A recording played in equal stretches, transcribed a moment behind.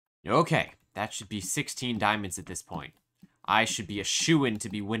Okay, that should be 16 diamonds at this point. I should be a shoo-in to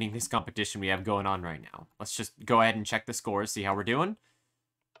be winning this competition we have going on right now. Let's just go ahead and check the scores, see how we're doing.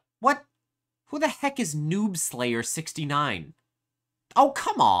 What? Who the heck is Noob Slayer 69? Oh,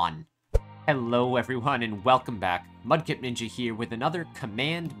 come on! Hello everyone and welcome back. MudkipNinja here with another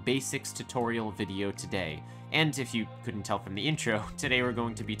Command Basics tutorial video today. And if you couldn't tell from the intro, today we're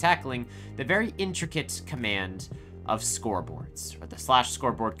going to be tackling the very intricate command of Scoreboards, or the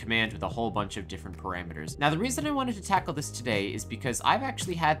 /scoreboard command with a whole bunch of different parameters. Now, the reason I wanted to tackle this today is because I've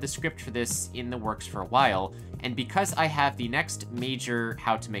actually had the script for this in the works for a while, and because I have the next major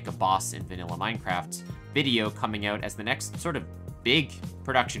how to make a boss in vanilla Minecraft video coming out as the next sort of big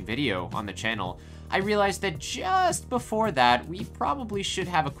production video on the channel, I realized that just before that, we probably should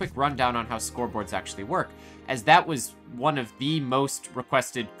have a quick rundown on how scoreboards actually work, as that was one of the most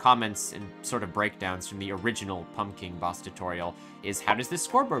requested comments and sort of breakdowns from the original Pumpkin boss tutorial, is how does this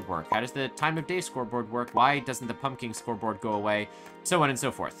scoreboard work? How does the time of day scoreboard work? Why doesn't the Pumpkin scoreboard go away? So on and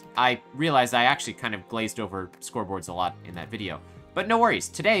so forth. I realized I actually kind of glazed over scoreboards a lot in that video. But no worries,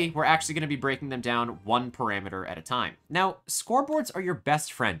 today we're actually going to be breaking them down one parameter at a time. Now, scoreboards are your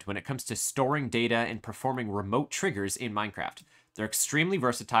best friend when it comes to storing data and performing remote triggers in Minecraft. They're extremely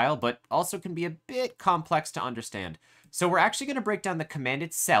versatile, but also can be a bit complex to understand. So we're actually going to break down the command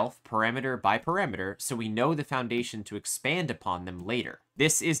itself, parameter by parameter, so we know the foundation to expand upon them later.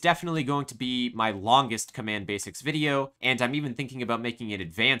 This is definitely going to be my longest Command Basics video, and I'm even thinking about making an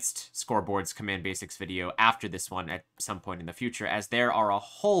advanced Scoreboards Command Basics video after this one at some point in the future, as there are a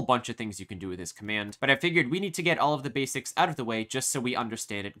whole bunch of things you can do with this command. But I figured we need to get all of the basics out of the way just so we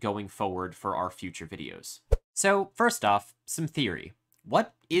understand it going forward for our future videos. So first off, some theory.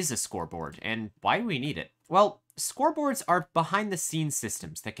 What is a scoreboard, and why do we need it? Well, scoreboards are behind-the-scenes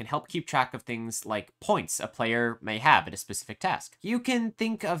systems that can help keep track of things like points a player may have at a specific task. You can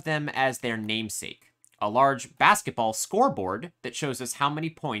think of them as their namesake, a large basketball scoreboard that shows us how many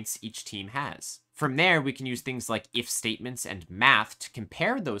points each team has. From there, we can use things like if statements and math to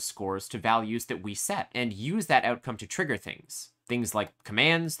compare those scores to values that we set, and use that outcome to trigger things. Things like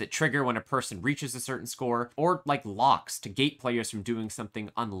commands that trigger when a person reaches a certain score, or like locks to gate players from doing something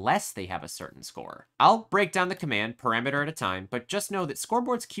unless they have a certain score. I'll break down the command parameter at a time, but just know that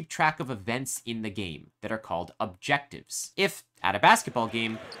scoreboards keep track of events in the game that are called objectives. If, at a basketball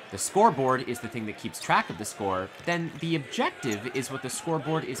game, the scoreboard is the thing that keeps track of the score, then the objective is what the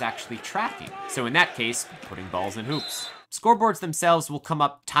scoreboard is actually tracking. So in that case, putting balls in hoops. Scoreboards themselves will come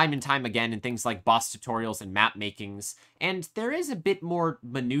up time and time again in things like boss tutorials and map makings, and there is a bit more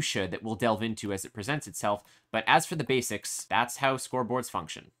minutia that we'll delve into as it presents itself, but as for the basics, that's how scoreboards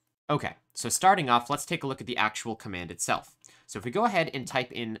function. Okay, so starting off, let's take a look at the actual command itself. So if we go ahead and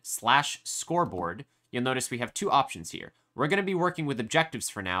type in /scoreboard, you'll notice we have two options here. We're going to be working with objectives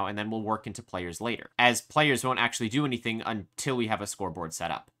for now, and then we'll work into players later, as players won't actually do anything until we have a scoreboard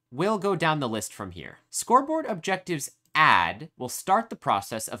set up. We'll go down the list from here. Scoreboard objectives add will start the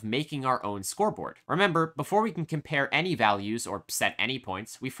process of making our own scoreboard. Remember, before we can compare any values or set any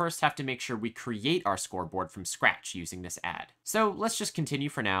points, we first have to make sure we create our scoreboard from scratch using this add. So let's just continue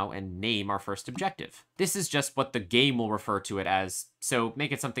for now and name our first objective. This is just what the game will refer to it as, so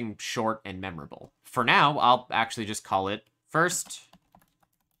make it something short and memorable. For now, I'll actually just call it first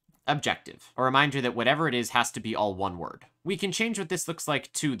objective. A reminder that whatever it is has to be all one word. We can change what this looks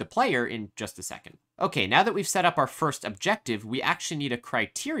like to the player in just a second. Okay, now that we've set up our first objective, we actually need a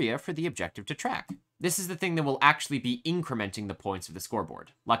criteria for the objective to track. This is the thing that will actually be incrementing the points of the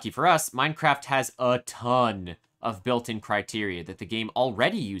scoreboard. Lucky for us, Minecraft has a ton of built-in criteria that the game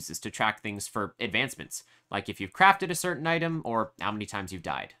already uses to track things for advancements, like if you've crafted a certain item or how many times you've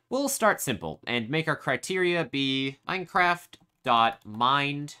died. We'll start simple and make our criteria be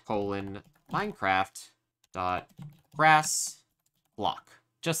Minecraft.mind:\Minecraft.grass block.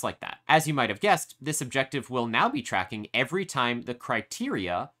 Just like that. As you might have guessed, this objective will now be tracking every time the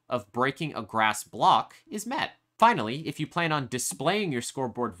criteria of breaking a grass block is met. Finally, if you plan on displaying your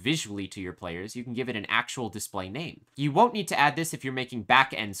scoreboard visually to your players, you can give it an actual display name. You won't need to add this if you're making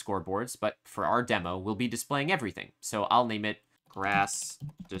back-end scoreboards, but for our demo, we'll be displaying everything. So I'll name it grass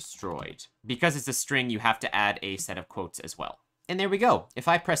destroyed. Because it's a string, you have to add a set of quotes as well. And there we go. If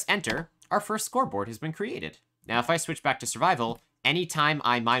I press enter, our first scoreboard has been created. Now, if I switch back to survival, anytime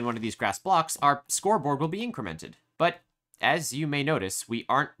I mine one of these grass blocks, our scoreboard will be incremented. But as you may notice, we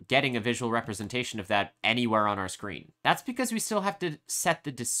aren't getting a visual representation of that anywhere on our screen. That's because we still have to set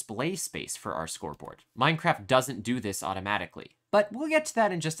the display space for our scoreboard. Minecraft doesn't do this automatically. But we'll get to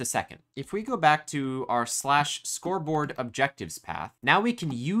that in just a second. If we go back to our /scoreboard objectives path, now we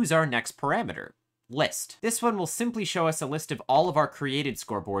can use our next parameter, List. This one will simply show us a list of all of our created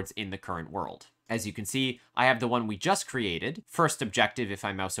scoreboards in the current world. As you can see, I have the one we just created, first objective if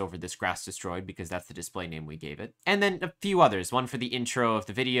I mouse over this grass destroyed because that's the display name we gave it, and then a few others, one for the intro of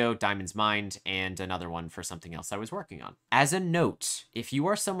the video, Diamonds Mined, and another one for something else I was working on. As a note, if you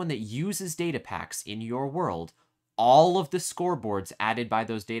are someone that uses data packs in your world, all of the scoreboards added by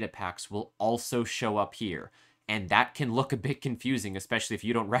those data packs will also show up here, and that can look a bit confusing, especially if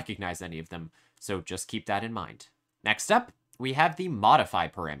you don't recognize any of them, so just keep that in mind. Next up, we have the modify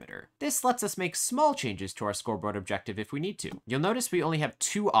parameter. This lets us make small changes to our scoreboard objective if we need to. You'll notice we only have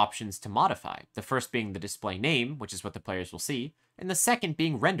two options to modify, the first being the display name, which is what the players will see, and the second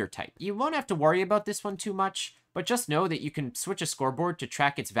being render type. You won't have to worry about this one too much, but just know that you can switch a scoreboard to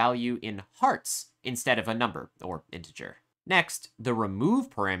track its value in hearts instead of a number or integer. Next, the remove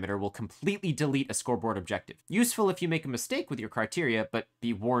parameter will completely delete a scoreboard objective. Useful if you make a mistake with your criteria, but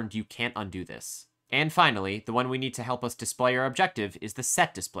be warned you can't undo this. And finally, the one we need to help us display our objective is the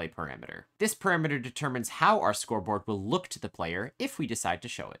setDisplay parameter. This parameter determines how our scoreboard will look to the player if we decide to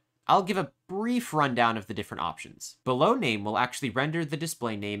show it. I'll give a brief rundown of the different options. Below name will actually render the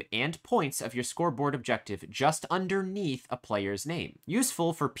display name and points of your scoreboard objective just underneath a player's name.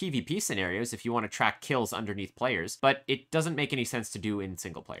 Useful for PvP scenarios if you want to track kills underneath players, but it doesn't make any sense to do in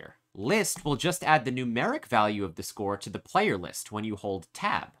single player. List will just add the numeric value of the score to the player list when you hold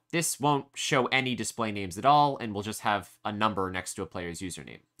tab. This won't show any display names at all, and will just have a number next to a player's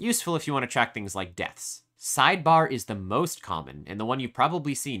username. Useful if you want to track things like deaths. Sidebar is the most common, and the one you've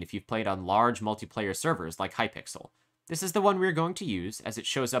probably seen if you've played on large multiplayer servers like Hypixel. This is the one we're going to use, as it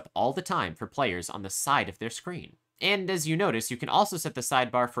shows up all the time for players on the side of their screen. And as you notice, you can also set the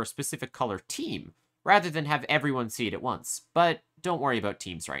sidebar for a specific color team, rather than have everyone see it at once, but don't worry about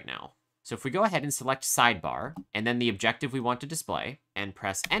teams right now. So if we go ahead and select sidebar, and then the objective we want to display, and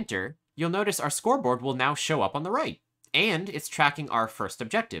press enter, you'll notice our scoreboard will now show up on the right. And it's tracking our first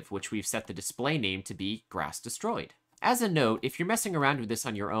objective, which we've set the display name to be Grass Destroyed. As a note, if you're messing around with this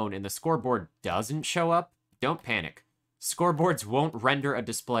on your own and the scoreboard doesn't show up, don't panic. Scoreboards won't render a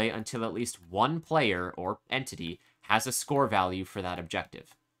display until at least one player, or entity, has a score value for that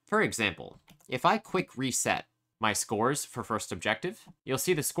objective. For example, if I quick reset my scores for first objective, you'll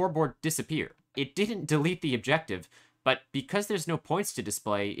see the scoreboard disappear. It didn't delete the objective, but because there's no points to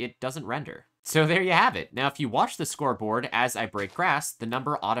display, it doesn't render. So there you have it. Now if you watch the scoreboard as I break grass, the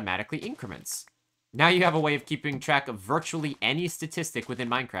number automatically increments. Now you have a way of keeping track of virtually any statistic within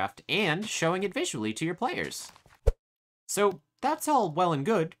Minecraft and showing it visually to your players. So that's all well and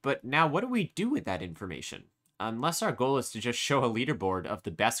good, but now what do we do with that information? Unless our goal is to just show a leaderboard of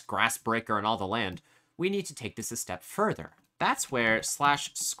the best grass breaker in all the land, we need to take this a step further. That's where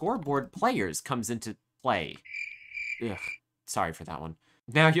 /scoreboard players comes into play. Ugh, sorry for that one.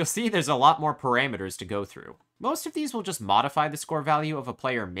 Now you'll see there's a lot more parameters to go through. Most of these will just modify the score value of a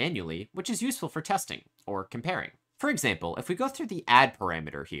player manually, which is useful for testing or comparing. For example, if we go through the add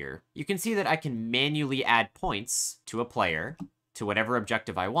parameter here, you can see that I can manually add points to a player, to whatever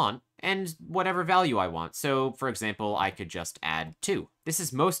objective I want, and whatever value I want. So, for example, I could just add 2. This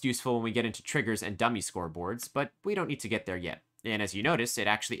is most useful when we get into triggers and dummy scoreboards, but we don't need to get there yet. And as you notice, it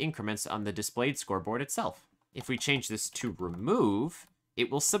actually increments on the displayed scoreboard itself. If we change this to remove, it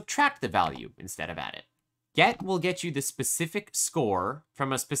will subtract the value instead of add it. Get will get you the specific score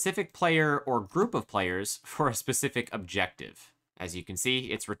from a specific player or group of players for a specific objective. As you can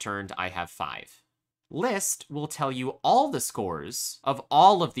see, it's returned I have 5. List will tell you all the scores of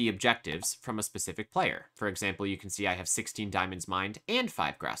all of the objectives from a specific player. For example, you can see I have 16 diamonds mined and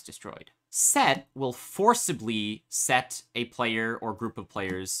 5 grass destroyed. Set will forcibly set a player or group of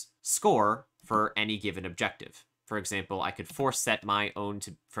players' score for any given objective. For example, I could force set my own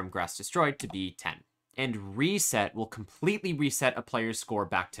from grass destroyed to be 10. And reset will completely reset a player's score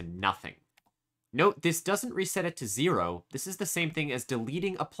back to nothing. Note, this doesn't reset it to 0. This is the same thing as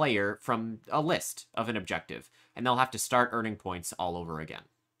deleting a player from a list of an objective, and they'll have to start earning points all over again.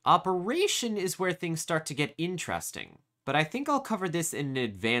 Operation is where things start to get interesting, but I think I'll cover this in an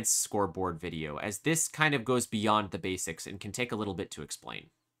advanced scoreboard video, as this kind of goes beyond the basics and can take a little bit to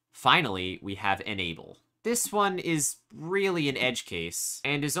explain. Finally, we have enable. This one is really an edge case,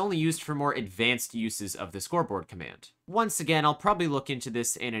 and is only used for more advanced uses of the scoreboard command. Once again, I'll probably look into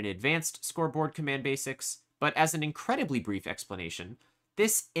this in an advanced scoreboard command basics, but as an incredibly brief explanation,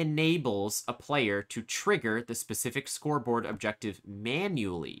 this enables a player to trigger the specific scoreboard objective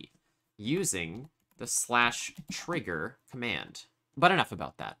manually using the /trigger command. But enough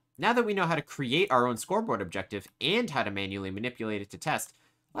about that. Now that we know how to create our own scoreboard objective and how to manually manipulate it to test,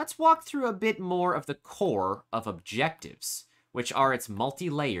 let's walk through a bit more of the core of objectives, which are its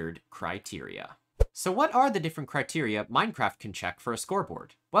multi-layered criteria. So what are the different criteria Minecraft can check for a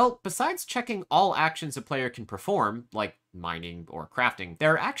scoreboard? Well, besides checking all actions a player can perform, like mining or crafting,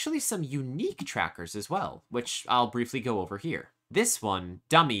 there are actually some unique trackers as well, which I'll briefly go over here. This one,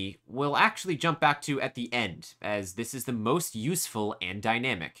 Dummy, we'll actually jump back to at the end, as this is the most useful and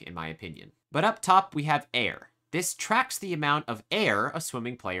dynamic, in my opinion. But up top, we have Air. This tracks the amount of air a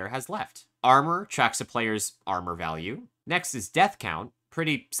swimming player has left. Armor tracks a player's armor value. Next is Death Count.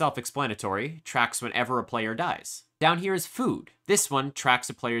 Pretty self-explanatory, tracks whenever a player dies. Down here is Food. This one tracks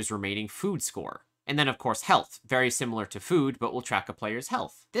a player's remaining food score. And then, of course, Health. Very similar to Food, but will track a player's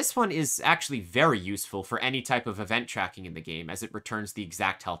health. This one is actually very useful for any type of event tracking in the game, as it returns the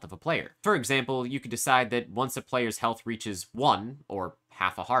exact health of a player. For example, you could decide that once a player's health reaches 1, or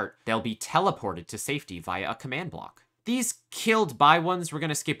half a heart, they'll be teleported to safety via a command block. These killed by ones we're going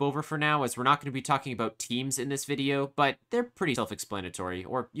to skip over for now, as we're not going to be talking about teams in this video, but they're pretty self-explanatory,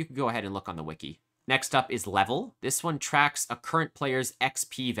 or you can go ahead and look on the wiki. Next up is Level. This one tracks a current player's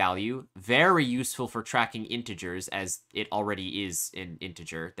XP value. Very useful for tracking integers, as it already is an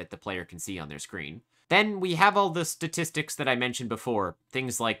integer that the player can see on their screen. Then we have all the statistics that I mentioned before.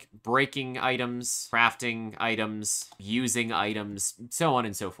 Things like breaking items, crafting items, using items, so on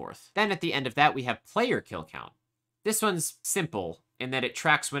and so forth. Then at the end of that, we have Player Kill Count. This one's simple in that it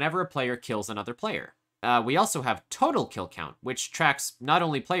tracks whenever a player kills another player. We also have Total Kill Count, which tracks not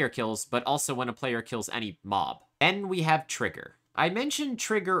only player kills, but also when a player kills any mob. Then we have Trigger. I mentioned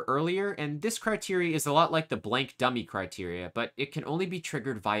Trigger earlier, and this criteria is a lot like the blank dummy criteria, but it can only be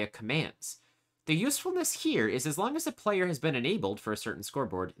triggered via commands. The usefulness here is as long as a player has been enabled for a certain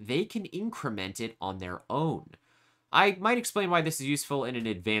scoreboard, they can increment it on their own. I might explain why this is useful in an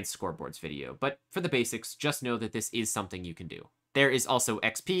advanced scoreboards video, but for the basics, just know that this is something you can do. There is also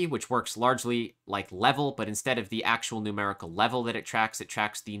XP, which works largely like level, but instead of the actual numerical level that it tracks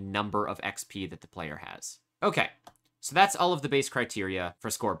the number of XP that the player has. Okay, so that's all of the base criteria for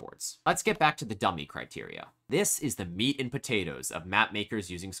scoreboards. Let's get back to the dummy criteria. This is the meat and potatoes of map makers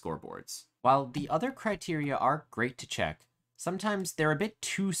using scoreboards. While the other criteria are great to check, sometimes they're a bit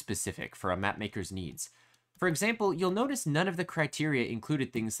too specific for a map maker's needs. For example, you'll notice none of the criteria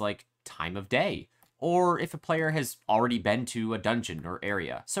included things like time of day, or if a player has already been to a dungeon or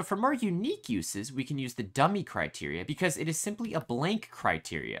area. So for more unique uses, we can use the dummy criteria because it is simply a blank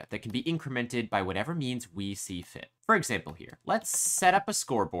criteria that can be incremented by whatever means we see fit. For example here, let's set up a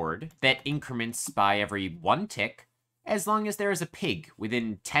scoreboard that increments by every 1 tick, as long as there is a pig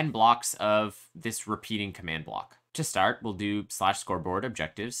within 10 blocks of this repeating command block. To start, we'll do /scoreboard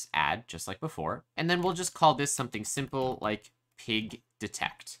objectives, add, just like before, and then we'll just call this something simple like pig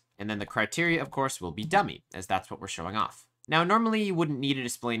detect. And then the criteria, of course, will be dummy, as that's what we're showing off. Now, normally you wouldn't need a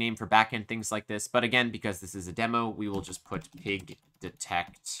display name for backend things like this, but again, because this is a demo, we will just put pig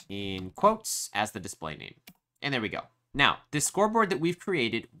detect in quotes as the display name. And there we go. Now, this scoreboard that we've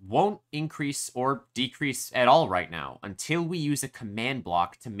created won't increase or decrease at all right now until we use a command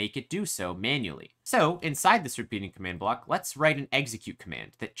block to make it do so manually. So, inside this repeating command block, let's write an execute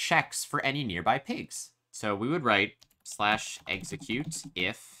command that checks for any nearby pigs. So we would write /execute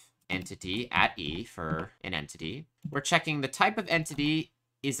if entity at E for an entity. We're checking the type of entity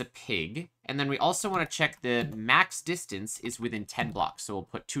is a pig, and then we also want to check the max distance is within 10 blocks, so we'll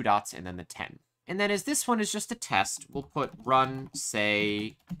put 2 dots and then the 10. And then as this one is just a test, we'll put run,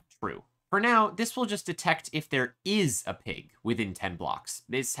 say, true. For now, this will just detect if there is a pig within 10 blocks.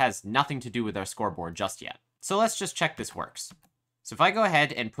 This has nothing to do with our scoreboard just yet. So let's just check this works. So if I go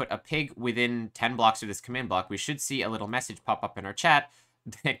ahead and put a pig within 10 blocks of this command block, we should see a little message pop up in our chat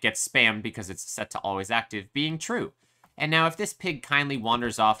that gets spammed because it's set to always active, being true. And now if this pig kindly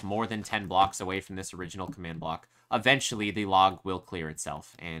wanders off more than 10 blocks away from this original command block, eventually the log will clear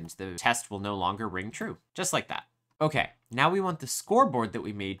itself and the test will no longer ring true. Just like that. Okay, now we want the scoreboard that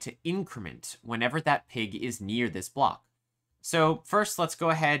we made to increment whenever that pig is near this block. So first, let's go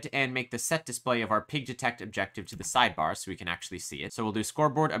ahead and make the set display of our pig detect objective to the sidebar so we can actually see it. So we'll do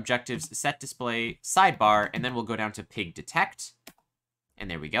scoreboard objectives set display sidebar, and then we'll go down to pig detect. And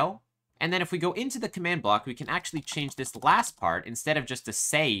there we go. And then if we go into the command block, we can actually change this last part, instead of just a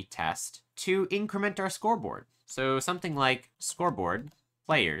say test, to increment our scoreboard. So something like scoreboard,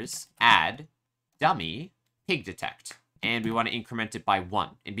 players, add, dummy, pig detect. And we want to increment it by 1.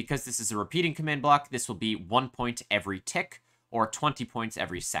 And because this is a repeating command block, this will be 1 point every tick, or 20 points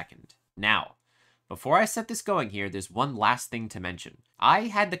every second. Now, before I set this going here, there's one last thing to mention. I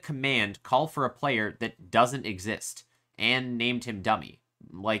had the command call for a player that doesn't exist, and named him dummy.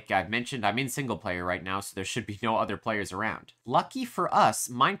 Like I've mentioned, I'm in single player right now, so there should be no other players around. Lucky for us,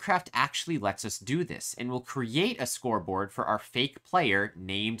 Minecraft actually lets us do this, and will create a scoreboard for our fake player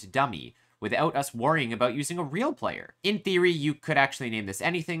named Dummy, without us worrying about using a real player. In theory, you could actually name this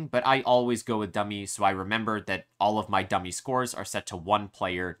anything, but I always go with dummy, so I remember that all of my dummy scores are set to one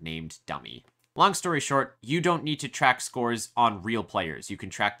player named dummy. Long story short, you don't need to track scores on real players. You can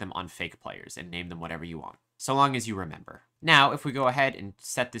track them on fake players and name them whatever you want, so long as you remember. Now, if we go ahead and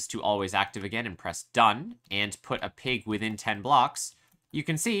set this to always active again and press done, and put a pig within 10 blocks, you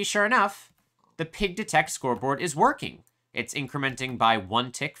can see, sure enough, the pig detect scoreboard is working. It's incrementing by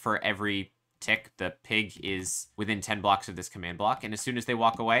 1 tick for every tick the pig is within 10 blocks of this command block, and as soon as they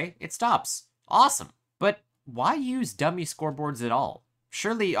walk away, it stops. Awesome. But why use dummy scoreboards at all?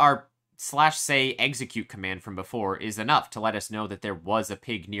 Surely our /say execute command from before is enough to let us know that there was a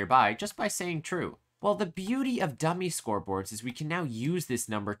pig nearby just by saying true. Well, the beauty of dummy scoreboards is we can now use this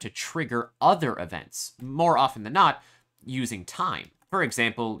number to trigger other events, more often than not, using time. For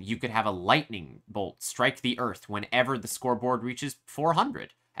example, you could have a lightning bolt strike the earth whenever the scoreboard reaches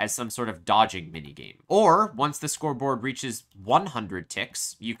 400 as some sort of dodging minigame. Or, once the scoreboard reaches 100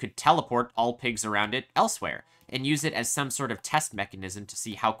 ticks, you could teleport all pigs around it elsewhere and use it as some sort of test mechanism to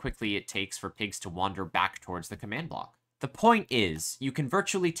see how quickly it takes for pigs to wander back towards the command block. The point is, you can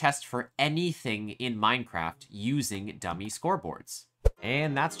virtually test for anything in Minecraft using dummy scoreboards.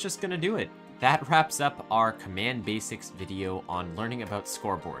 And that's just gonna do it. That wraps up our Command Basics video on learning about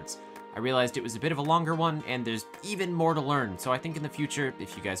scoreboards. I realized it was a bit of a longer one, and there's even more to learn, so I think in the future,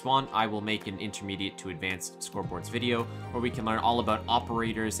 if you guys want, I will make an intermediate to advanced scoreboards video, where we can learn all about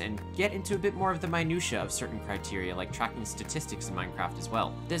operators and get into a bit more of the minutiae of certain criteria, like tracking statistics in Minecraft as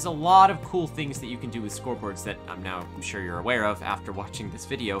well. There's a lot of cool things that you can do with scoreboards that I'm sure you're aware of after watching this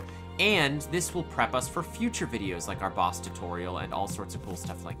video, and this will prep us for future videos like our boss tutorial and all sorts of cool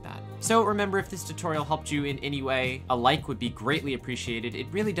stuff like that. So remember, if this tutorial helped you in any way, a like would be greatly appreciated. It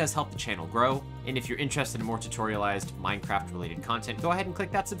really does help the channel grow. And if you're interested in more tutorialized Minecraft related content, go ahead and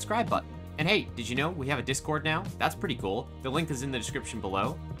click that subscribe button. And hey, did you know we have a Discord now? That's pretty cool. The link is in the description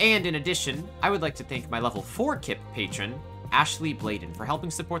below. And in addition, I would like to thank my level 4 KIP patron, Ashley Bladen, for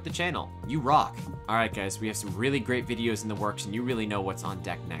helping support the channel. You rock. Alright guys, we have some really great videos in the works and you really know what's on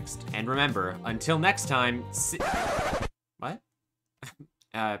deck next. And remember, until next time, what?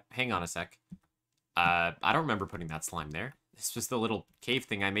 Hang on a sec. I don't remember putting that slime there. This was the little cave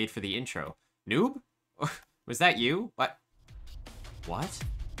thing I made for the intro. Noob? Was that you? What? What?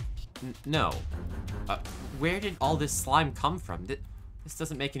 No. Where did all this slime come from? This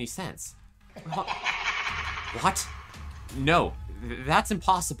doesn't make any sense. What? No, that's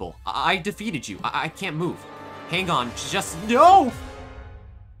impossible. I defeated you. I can't move. Hang on, just no!